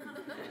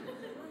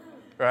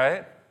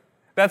 Right?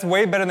 That's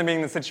way better than being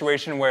in the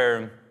situation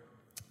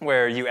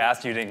where you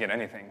asked, you didn't get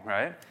anything,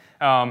 right?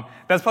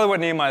 That's probably what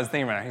Nehemiah is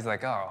thinking right now. He's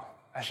like, oh,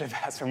 I should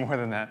have asked for more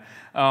than that.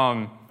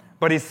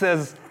 But he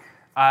says,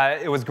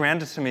 it was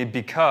granted to me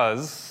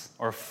because,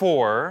 or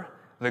for,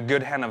 the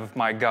good hand of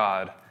my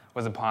God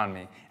was upon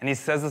me. And he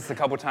says this a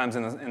couple times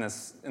in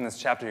this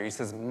chapter here. He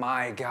says,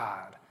 my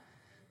God,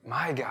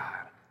 my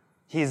God.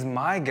 He's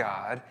my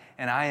God,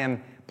 and I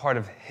am part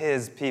of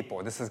his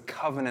people. This is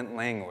covenant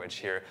language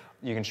here.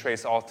 You can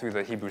trace all through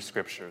the Hebrew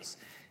scriptures.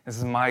 This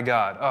is my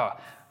God.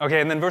 Oh,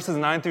 okay, and then verses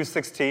 9 through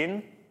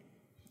 16,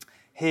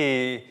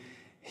 he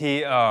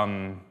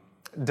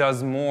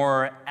does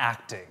more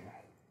acting.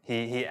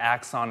 He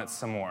acts on it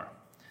some more.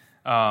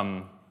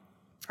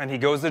 And he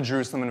goes to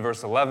Jerusalem in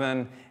verse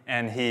 11,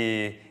 and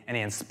he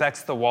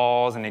inspects the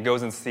walls, and he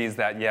goes and sees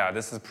that, yeah,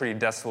 this is pretty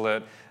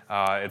desolate.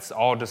 It's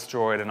all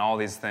destroyed and all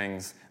these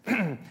things.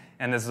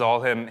 And this is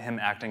all him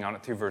acting on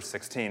it through verse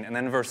 16. And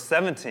then in verse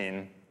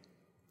 17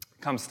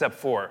 comes step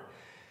 4.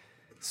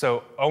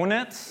 So own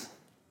it.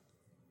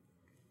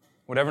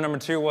 Whatever number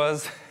 2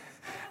 was,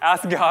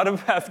 ask God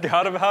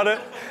about it.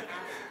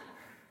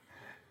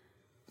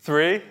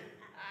 3,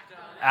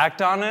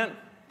 act on it.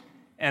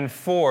 And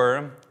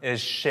 4 is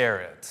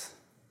share it.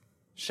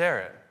 Share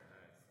it.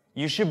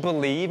 You should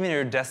believe in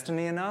your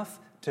destiny enough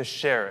to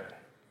share it.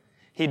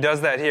 He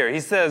does that here. He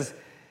says,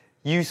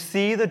 you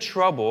see the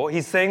trouble.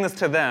 He's saying this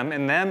to them,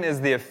 and them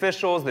is the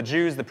officials, the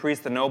Jews, the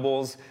priests, the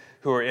nobles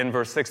who are in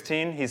verse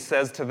 16. He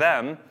says to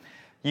them,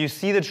 you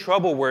see the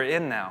trouble we're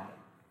in now.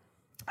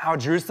 How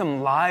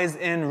Jerusalem lies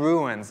in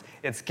ruins.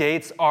 Its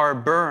gates are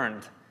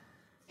burned.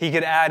 He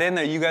could add in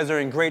there, you guys are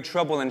in great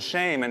trouble and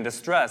shame and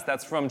distress.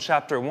 That's from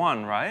chapter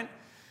 1, right?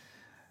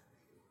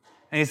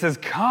 And he says,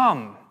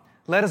 come,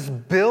 let us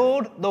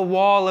build the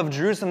wall of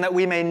Jerusalem that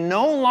we may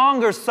no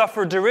longer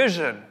suffer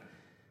derision.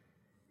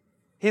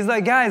 He's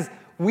like, guys,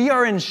 we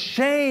are in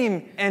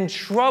shame and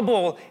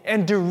trouble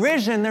and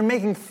derision. They're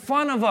making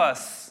fun of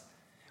us.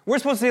 We're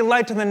supposed to be a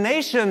light to the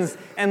nations,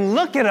 and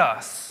look at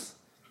us.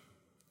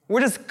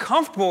 We're just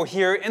comfortable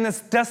here in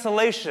this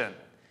desolation,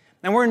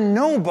 and we're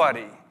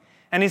nobody.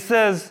 And he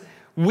says,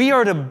 we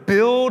are to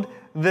build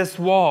this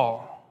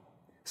wall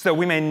so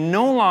we may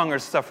no longer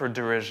suffer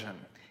derision.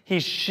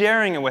 He's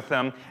sharing it with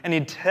them, and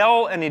he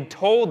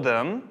told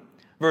them,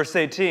 verse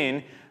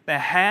 18, the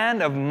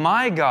hand of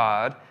my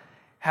God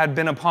had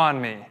been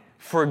upon me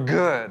for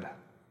good,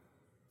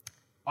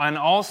 and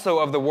also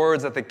of the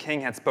words that the king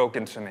had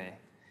spoken to me.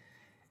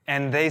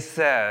 And they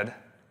said,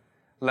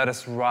 let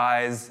us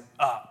rise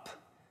up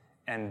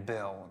and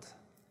build.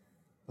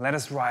 Let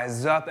us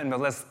rise up and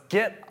build. Let's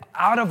get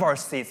out of our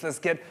seats. Let's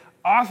get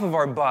off of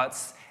our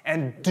butts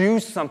and do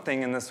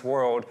something in this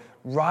world.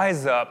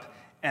 Rise up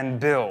and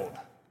build.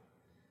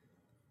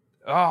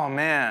 Oh,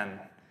 man.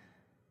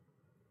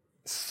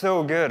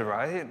 So good,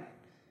 right?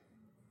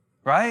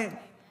 Right?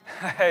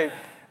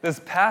 This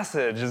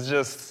passage is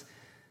just,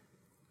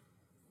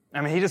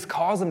 he just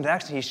calls them to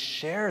action. He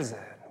shares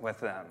it with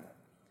them.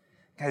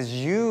 Because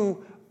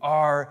you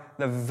are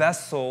the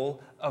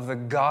vessel of the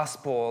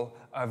gospel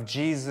of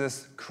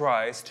Jesus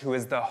Christ, who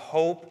is the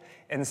hope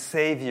and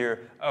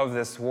Savior of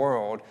this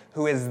world,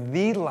 who is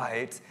the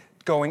light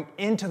going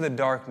into the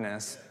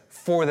darkness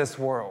for this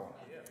world.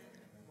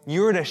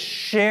 You're to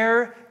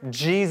share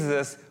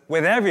Jesus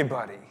with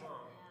everybody.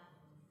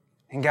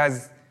 And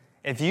guys,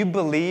 if you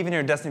believe in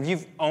your destiny, if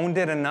you've owned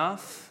it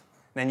enough,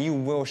 then you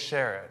will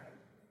share it.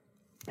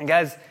 And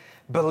guys,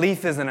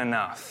 belief isn't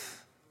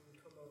enough.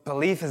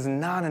 Belief is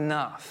not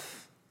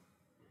enough.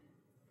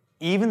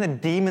 Even the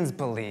demons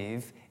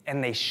believe,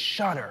 and they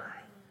shudder.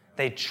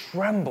 They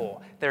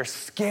tremble. They're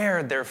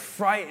scared. They're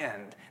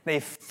frightened. They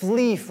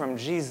flee from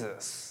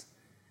Jesus.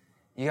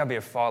 You got to be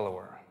a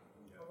follower.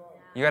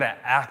 You got to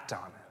act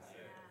on it.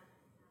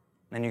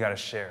 Then you got to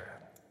share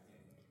it.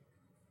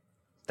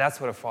 That's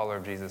what a follower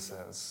of Jesus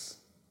is.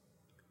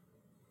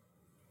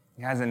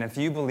 Guys, and if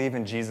you believe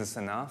in Jesus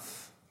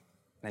enough,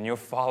 then you'll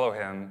follow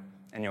him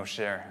and you'll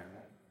share him.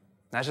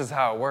 That's just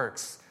how it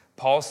works.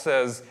 Paul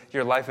says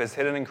your life is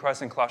hidden in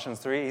Christ in Colossians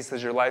 3. He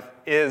says your life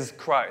is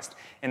Christ.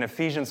 In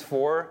Ephesians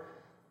 5,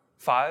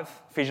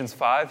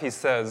 he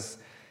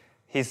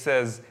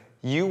says,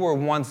 you were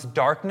once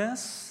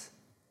darkness,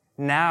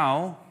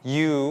 now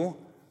you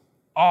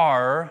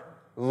are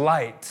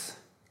light.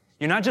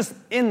 You're not just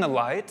in the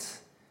light.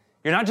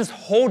 You're not just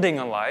holding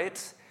a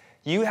light.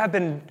 You have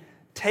been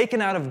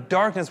taken out of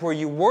darkness where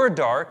you were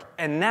dark,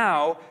 and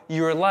now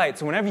you're light.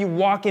 So whenever you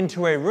walk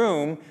into a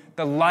room,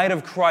 the light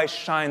of Christ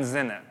shines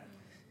in it.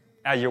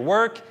 At your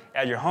work,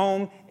 at your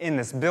home, in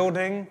this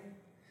building.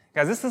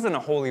 Guys, this isn't a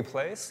holy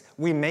place.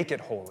 We make it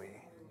holy.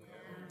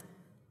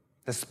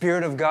 The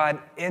Spirit of God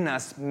in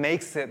us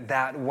makes it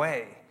that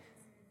way.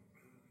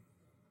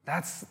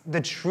 That's the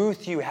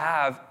truth you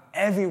have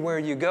everywhere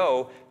you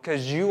go,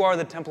 because you are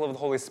the temple of the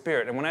Holy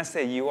Spirit. And when I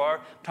say you are,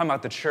 I'm talking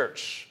about the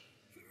church,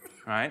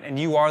 right? And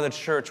you are the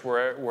church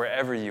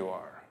wherever you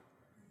are.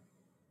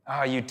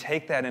 You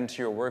take that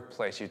into your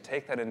workplace. You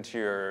take that into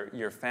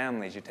your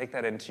families. You take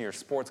that into your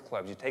sports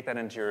clubs. You take that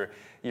into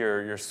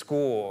your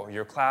school,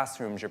 your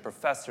classrooms, your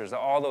professors,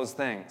 all those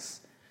things.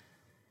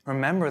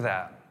 Remember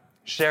that.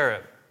 Share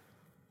it.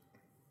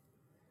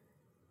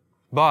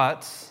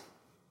 But,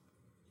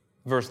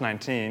 verse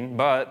 19,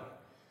 but,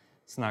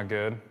 it's not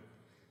good.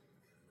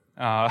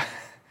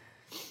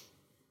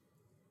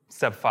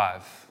 Step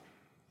 5,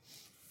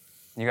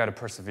 you got to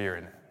persevere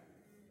in it.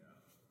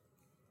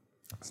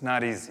 It's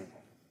not easy.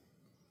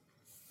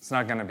 It's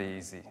not going to be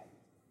easy.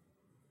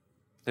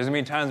 There's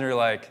going to be times where you're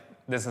like,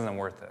 this isn't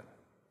worth it.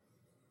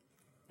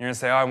 You're going to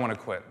say, I want to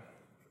quit.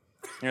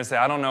 You're going to say,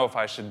 I don't know if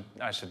I should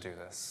do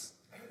this.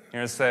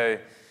 You're going to say,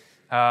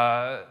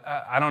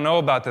 I don't know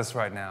about this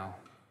right now.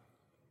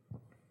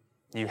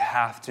 You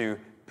have to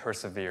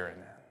persevere in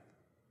it.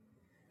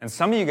 And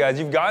some of you guys,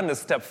 you've gotten to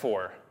step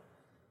 4,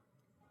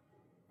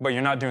 but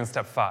you're not doing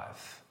step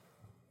 5.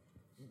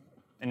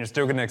 And you're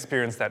still going to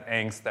experience that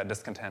angst, that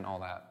discontent, all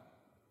that.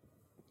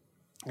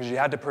 Because you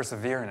had to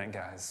persevere in it,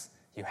 guys.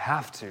 You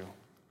have to. And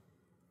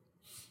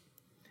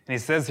he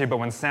says here, but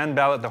when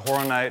Sanballat the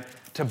Horonite,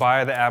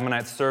 Tobiah the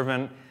Ammonite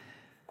servant,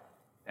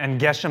 and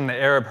Geshem the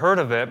Arab heard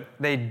of it,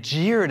 they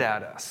jeered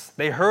at us.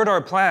 They heard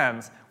our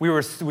plans.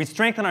 We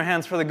strengthened our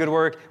hands for the good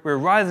work. We were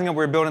rising up,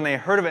 we were building. They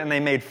heard of it, and they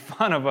made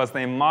fun of us.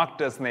 They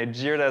mocked us, and they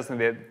jeered at us,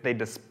 and they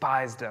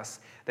despised us.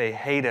 They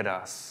hated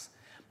us.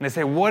 And they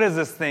say, what is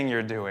this thing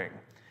you're doing?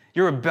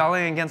 You're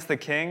rebelling against the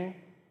king?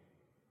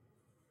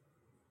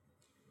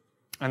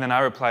 And then I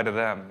reply to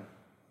them,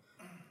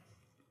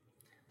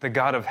 the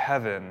God of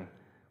heaven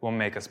will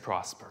make us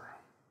prosper.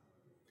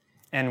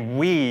 And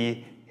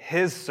we,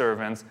 his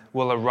servants,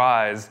 will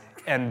arise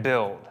and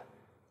build.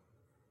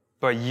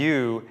 But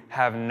you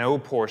have no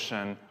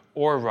portion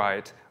or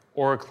right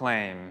or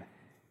claim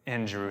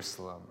in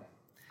Jerusalem.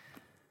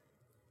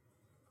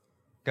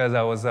 Guys,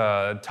 I was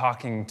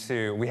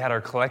we had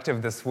our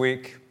collective this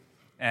week,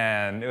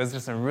 and it was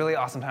just a really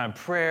awesome time of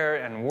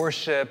prayer and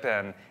worship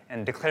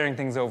and declaring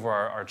things over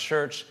our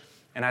church.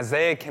 And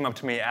Isaiah came up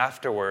to me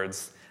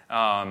afterwards.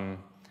 I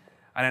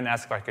didn't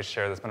ask if I could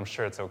share this, but I'm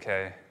sure it's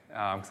okay,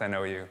 because I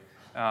know you.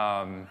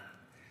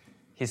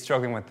 He's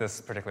struggling with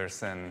this particular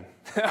sin.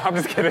 I'm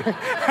just kidding.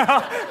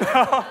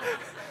 No,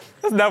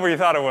 that's not what you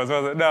thought it was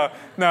it? No,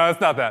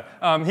 it's not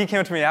that. He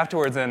came up to me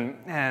afterwards,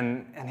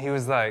 and he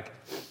was like,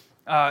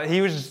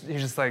 he was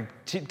just like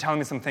telling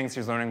me some things he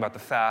was learning about the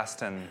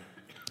fast and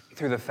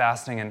through the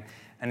fasting, and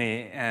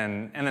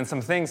then some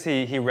things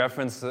he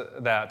referenced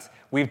that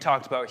we've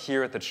talked about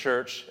here at the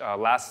church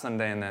last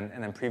Sunday and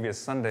then previous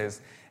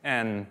Sundays,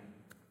 and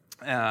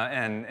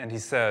he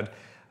said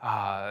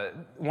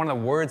one of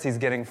the words he's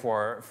getting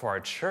for our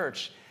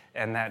church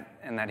and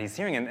that he's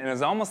hearing, and it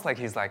was almost like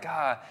he's like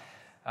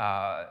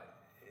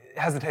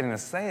hesitating to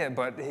say it,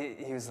 but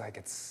he was like,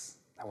 it's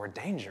that we're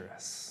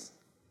dangerous.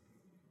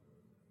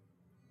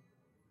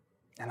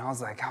 And I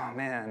was like, oh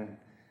man,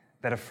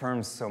 that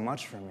affirms so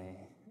much for me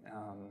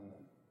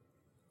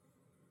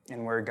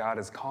in where God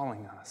is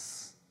calling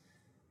us.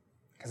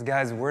 Because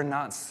guys, we're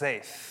not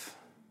safe.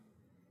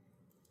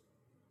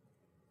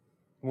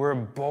 We're a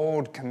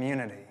bold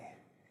community.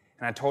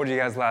 And I told you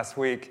guys last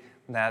week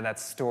that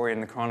story in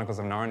the Chronicles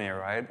of Narnia,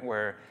 right?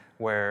 Where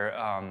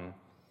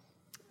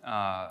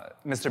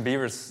Mr.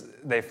 Beavers,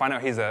 they find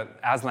out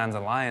Aslan's a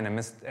lion,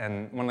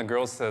 and one of the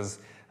girls says,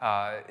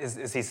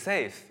 is he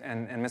safe?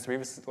 And Mr.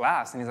 Beavers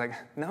laughs, and he's like,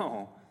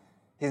 no,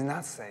 he's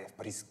not safe,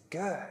 but he's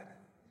good.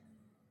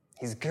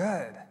 He's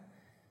good,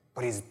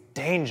 but he's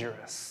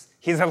dangerous.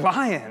 He's a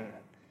lion.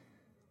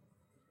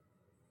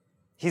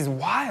 He's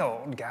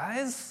wild,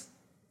 guys.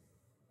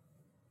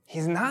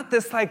 He's not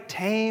this like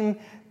tame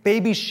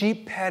baby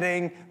sheep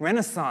petting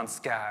Renaissance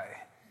guy.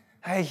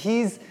 Hey,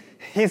 he's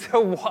a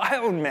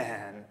wild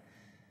man.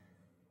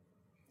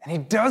 And he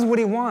does what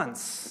he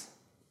wants.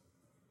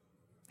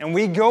 And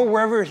we go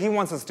wherever he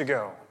wants us to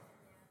go.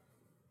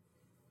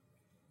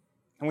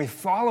 And we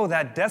follow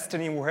that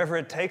destiny wherever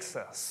it takes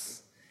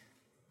us.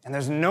 And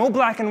there's no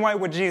black and white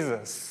with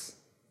Jesus.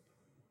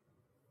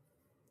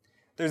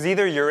 There's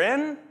either you're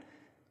in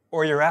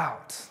or you're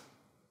out.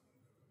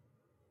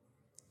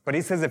 But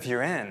he says if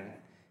you're in,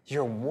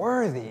 you're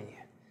worthy.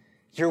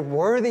 You're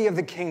worthy of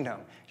the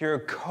kingdom. You're a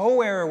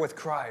co-heir with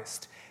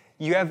Christ.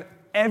 You have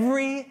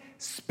every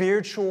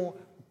spiritual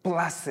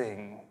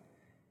blessing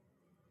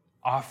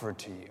offered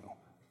to you.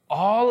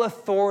 All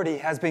authority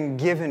has been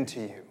given to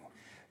you.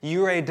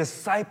 You're a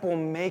disciple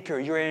maker.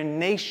 You're a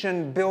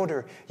nation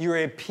builder. You're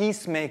a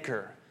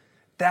peacemaker.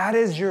 That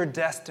is your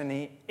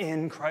destiny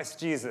in Christ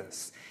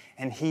Jesus.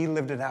 And he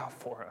lived it out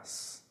for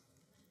us.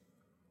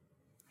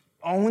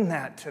 Own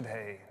that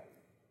today.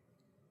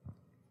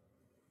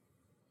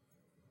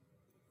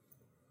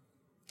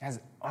 Guys,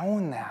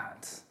 own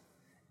that.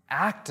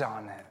 Act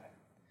on it.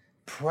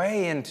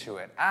 Pray into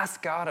it.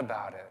 Ask God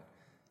about it.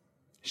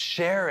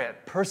 Share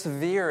it.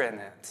 Persevere in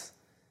it.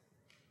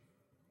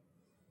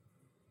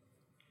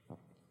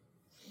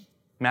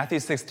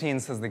 Matthew 16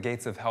 says the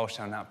gates of hell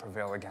shall not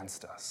prevail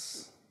against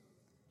us.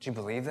 Do you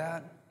believe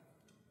that?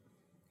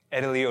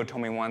 Eddie Leo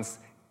told me once,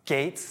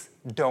 gates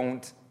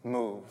don't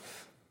move.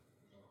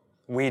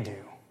 We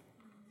do.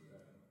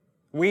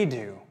 We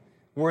do.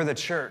 We're the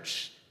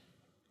church.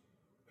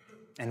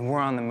 And we're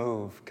on the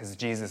move because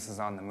Jesus is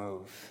on the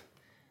move.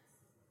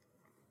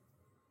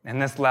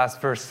 And this last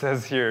verse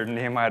says here,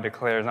 Nehemiah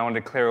declares, I want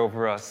to declare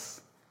over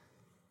us,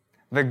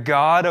 the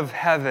God of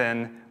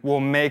heaven will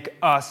make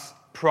us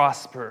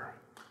prosper.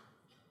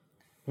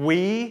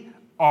 We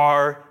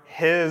are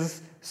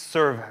his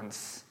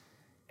servants,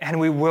 and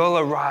we will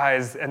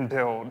arise and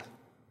build.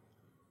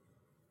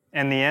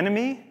 And the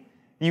enemy,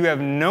 you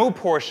have no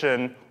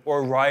portion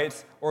or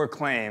right or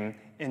claim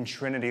in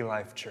Trinity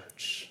Life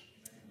Church.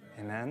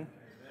 Amen?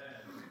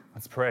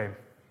 Let's pray.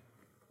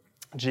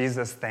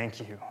 Jesus, thank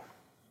you.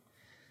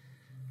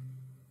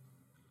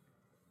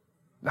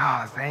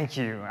 Thank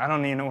you. I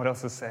don't even know what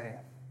else to say.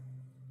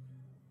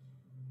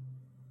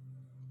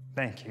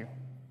 Thank you.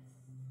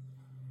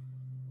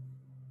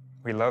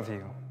 We love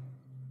you.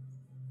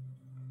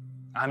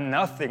 I'm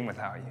nothing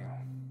without you.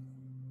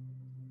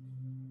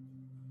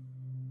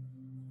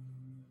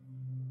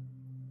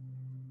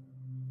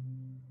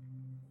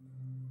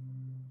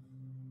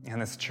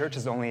 And this church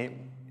is only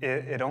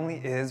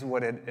is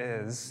what it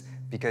is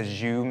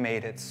because you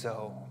made it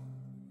so.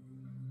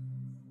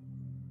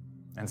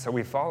 And so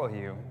we follow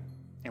you,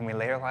 and we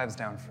lay our lives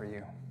down for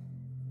you.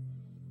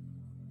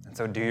 And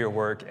so do your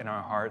work in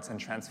our hearts and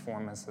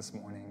transform us this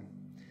morning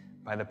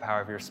by the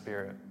power of your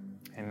Spirit.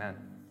 Amen.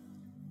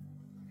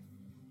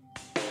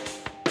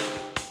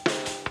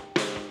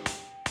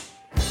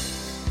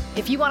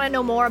 If you want to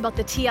know more about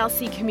the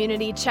TLC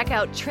community, check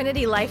out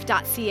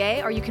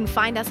trinitylife.ca, or you can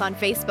find us on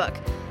Facebook.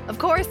 Of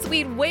course,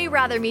 we'd way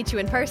rather meet you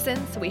in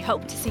person, so we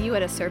hope to see you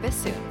at a service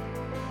soon.